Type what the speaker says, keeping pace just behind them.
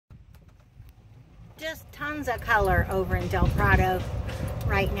just tons of color over in Del Prado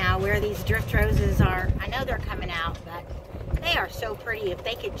right now where these drift roses are. I know they're coming out, but they are so pretty. If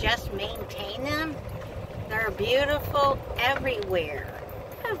they could just maintain them, they're beautiful everywhere.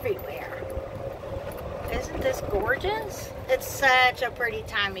 Everywhere. Isn't this gorgeous? It's such a pretty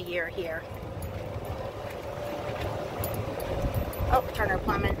time of year here. Oh, Turner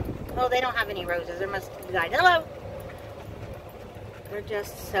Plumbing. Oh, they don't have any roses. There must be guys. Hello. They're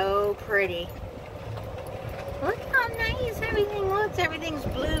just so pretty. Look how nice everything looks. Everything's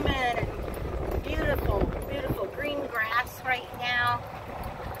blooming and beautiful, beautiful green grass right now.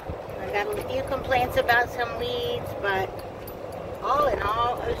 I got a few complaints about some weeds, but all in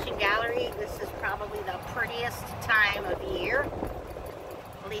all, Ocean Gallery, this is probably the prettiest time of year.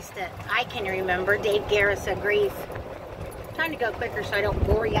 At least that I can remember. Dave Garris agrees. I'm trying to go quicker so I don't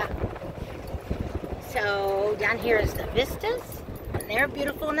bore ya. So down here is the vistas and their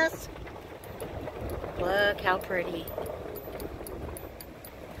beautifulness. Look how pretty.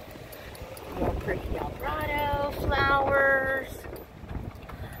 More pretty Del Prado flowers.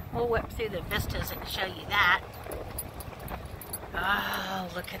 We'll whip through the vistas and show you that. Oh,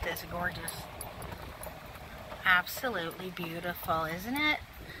 look at this gorgeous. Absolutely beautiful, isn't it?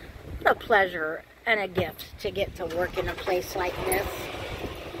 What a pleasure and a gift to get to work in a place like this.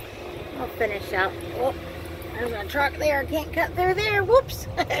 I'll finish up. Oh, there's a truck there. Can't cut through there. Whoops.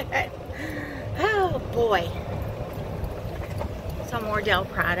 Oh boy. Some more Del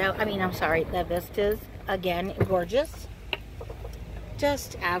Prado. I'm sorry, the vistas. Again, gorgeous.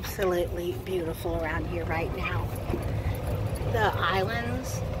 Just absolutely beautiful around here right now. The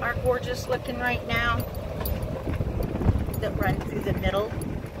islands are gorgeous looking right now. That run through the middle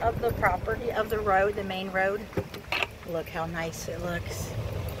of the property, of the road, the main road. Look how nice it looks.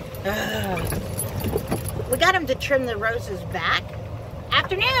 We got them to trim the roses back.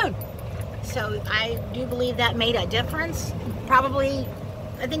 Afternoon! So I do believe that made a difference. Probably,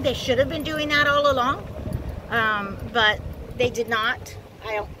 I think they should have been doing that all along. But they did not.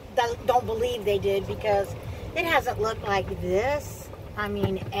 I don't believe they did, because it hasn't looked like this,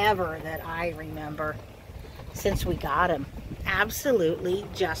 ever that I remember since we got them. Absolutely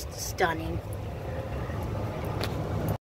just stunning.